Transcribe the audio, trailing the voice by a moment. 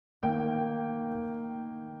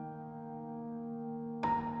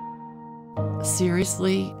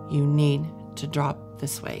Seriously, you need to drop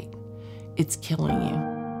this weight. It's killing you.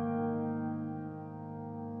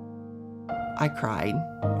 I cried.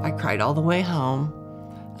 I cried all the way home,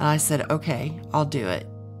 and I said, okay, I'll do it.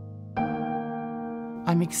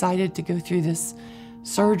 I'm excited to go through this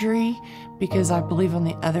surgery because I believe on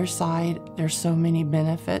the other side, there's so many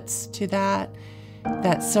benefits to that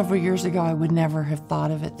several years ago, I would never have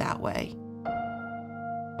thought of it that way.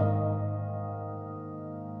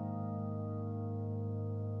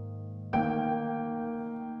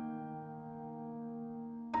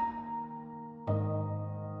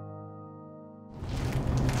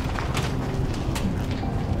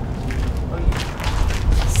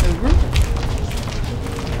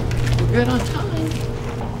 Good on time.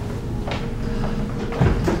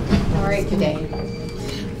 How are you today?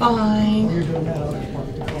 Fine.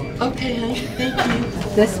 Okay, honey. Thank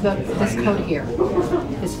you. This code here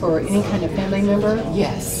is for any kind of family member.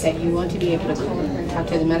 Yes. That you want to be able to call and talk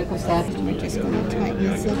to the medical staff. We're just going to tighten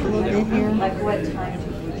this up a little bit here. What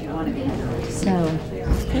time would you want to be?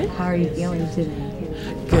 So, how are you feeling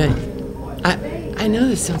today? Good. I know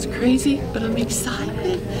this sounds crazy, but I'm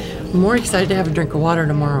excited. I'm more excited to have a drink of water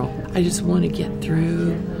tomorrow. I just want to get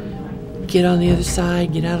through, get on the other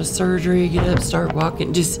side, get out of surgery, get up, start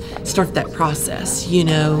walking, just start that process, you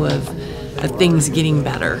know, of things getting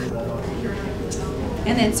better.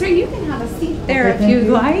 And then, sir, you can have a seat there if you'd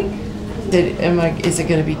like. Is it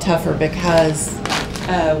going to be tougher because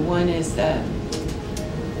one is the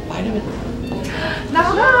vitamin?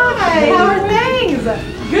 Hi, how are things?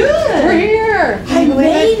 Good. We're here. I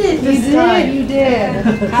made it this time. You did.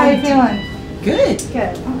 How are you feeling? Good.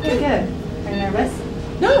 Good. Okay, good. Are you nervous?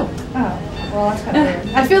 No. Oh, well, that's kind of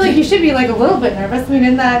weird. I feel like you should be like a little bit nervous. I mean,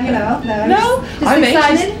 in that, you know, No, just I'm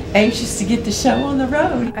excited. anxious to get the show on the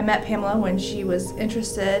road. I met Pamela when she was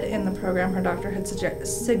interested in the program. Her doctor had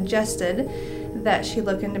suggested that she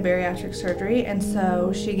look into bariatric surgery, and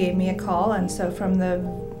so she gave me a call. And so from the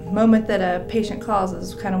moment that a patient calls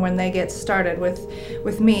is kind of when they get started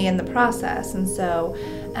with me in the process. And so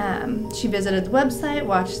she visited the website,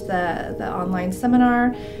 watched the online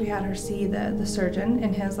seminar. We had her see the surgeon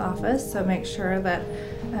in his office, so make sure that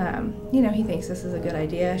you know, he thinks this is a good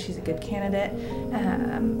idea, she's a good candidate.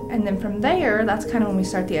 And then from there, that's kind of when we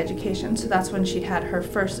start the education. So that's when she'd had her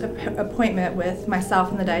first appointment with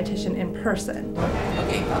myself and the dietitian in person.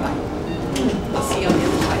 Okay, bye-bye. I'll see you on the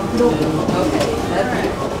other side. Okay, that's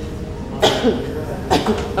right.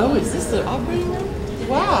 Oh, is this the operating room?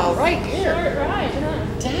 Wow, right here. Sure, right, huh?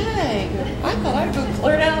 Dang, I thought I'd go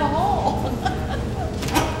clear down the hall.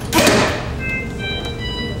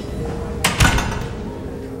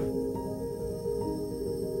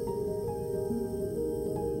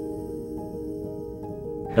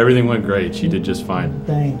 Everything went great. She did just fine.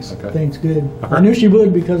 Thanks. Okay. Thanks, good. I knew she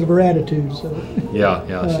would because of her attitude, so. Yeah,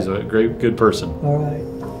 she's a good person. All right.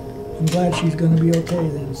 I'm glad she's going to be okay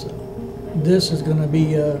then, so. This is going to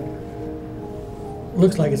be,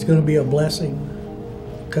 looks like it's going to be a blessing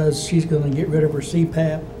because she's going to get rid of her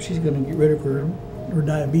CPAP. She's going to get rid of her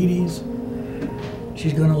diabetes.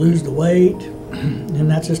 She's going to lose the weight. And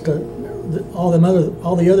that's just all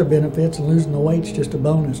the other benefits, and losing the weight's just a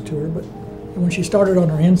bonus to her. But when she started on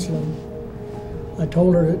her insulin, I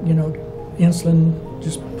told her that, you know, insulin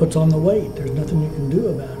just puts on the weight. There's nothing you can do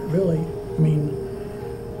about it, really. I mean,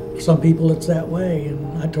 some people it's that way,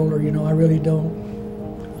 and I told her, you know, I really don't.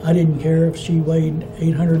 I didn't care if she weighed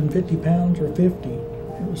 850 pounds or 50.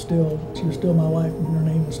 It was still, she was still my wife, and her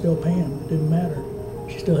name was still Pam. It didn't matter.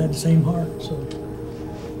 She still had the same heart, so.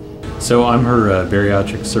 So I'm her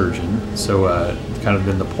bariatric surgeon, so kind of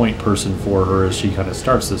been the point person for her as she kind of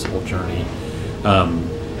starts this whole journey.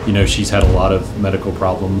 You know, she's had a lot of medical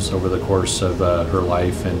problems over the course of her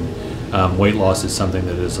life, and weight loss is something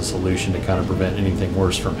that is a solution to kind of prevent anything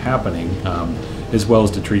worse from happening, as well as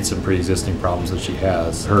to treat some pre-existing problems that she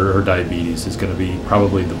has. Her diabetes is going to be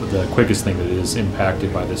probably the quickest thing that is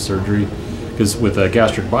impacted by this surgery, because with a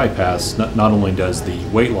gastric bypass, not only does the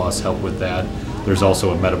weight loss help with that, there's also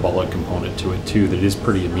a metabolic component to it too that is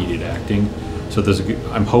pretty immediate acting. So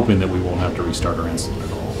I'm hoping that we won't have to restart our insulin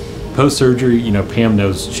at all. Post-surgery, you know, Pam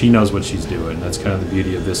knows what she's doing. That's kind of the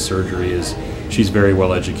beauty of this surgery, is she's very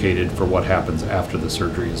well educated for what happens after the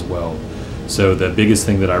surgery as well. So the biggest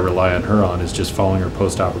thing that I rely on her on is just following her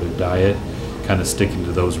post-operative diet, kind of sticking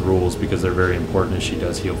to those rules, because they're very important as she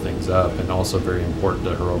does heal things up, and also very important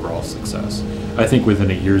to her overall success. I think within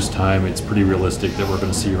a year's time, it's pretty realistic that we're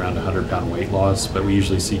going to see around 100-pound weight loss, but we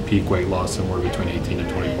usually see peak weight loss somewhere between 18 and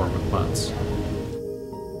 24 months.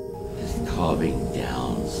 It's calming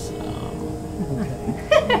down some.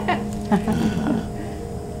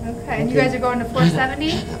 Okay, and you guys are going to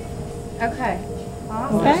 470? Okay.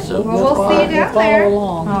 Awesome. Okay. So Well, we'll see you down follow there.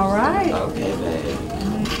 along. All right. Okay, babe.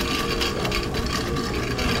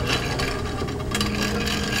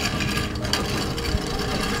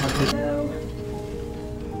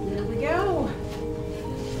 Here we go.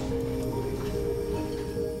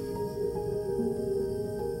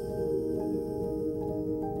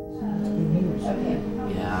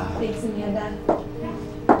 Yeah, Thanks, Amanda.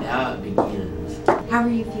 now it begins. How are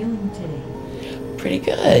you feeling today? Pretty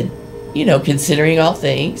good. You know, considering all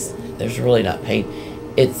things, there's really not pain.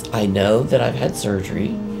 I know that I've had surgery,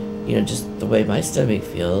 you know, just the way my stomach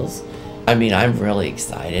feels. I mean, I'm really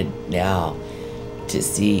excited now to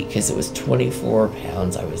see, because it was 24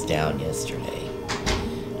 pounds I was down yesterday.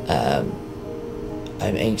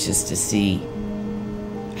 I'm anxious to see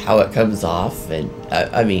how it comes off, and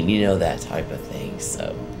I mean, you know, that type of thing,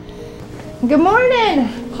 so. Good morning.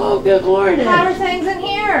 Oh, good morning. How are things in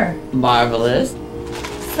here? Marvelous.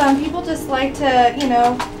 Some people just like to, you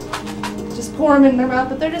know, just pour them in their mouth,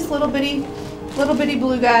 but they're just little bitty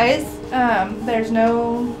blue guys. There's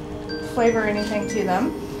no flavor or anything to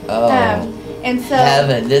them. Oh, And so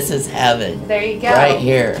heaven. This is heaven. there you go. Right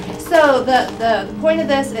here. So the point of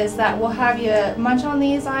this is that we'll have you munch on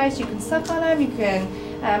these ice. You can suck on them. You can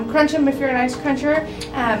crunch them if you're an ice cruncher.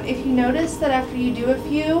 If you notice that after you do a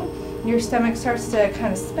few, your stomach starts to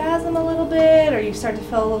kind of spasm a little bit, or you start to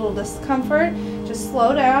feel a little discomfort, just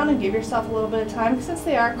slow down and give yourself a little bit of time. Since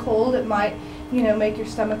they are cold, it might, you know, make your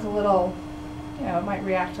stomach a little, you know, it might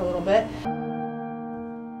react a little bit.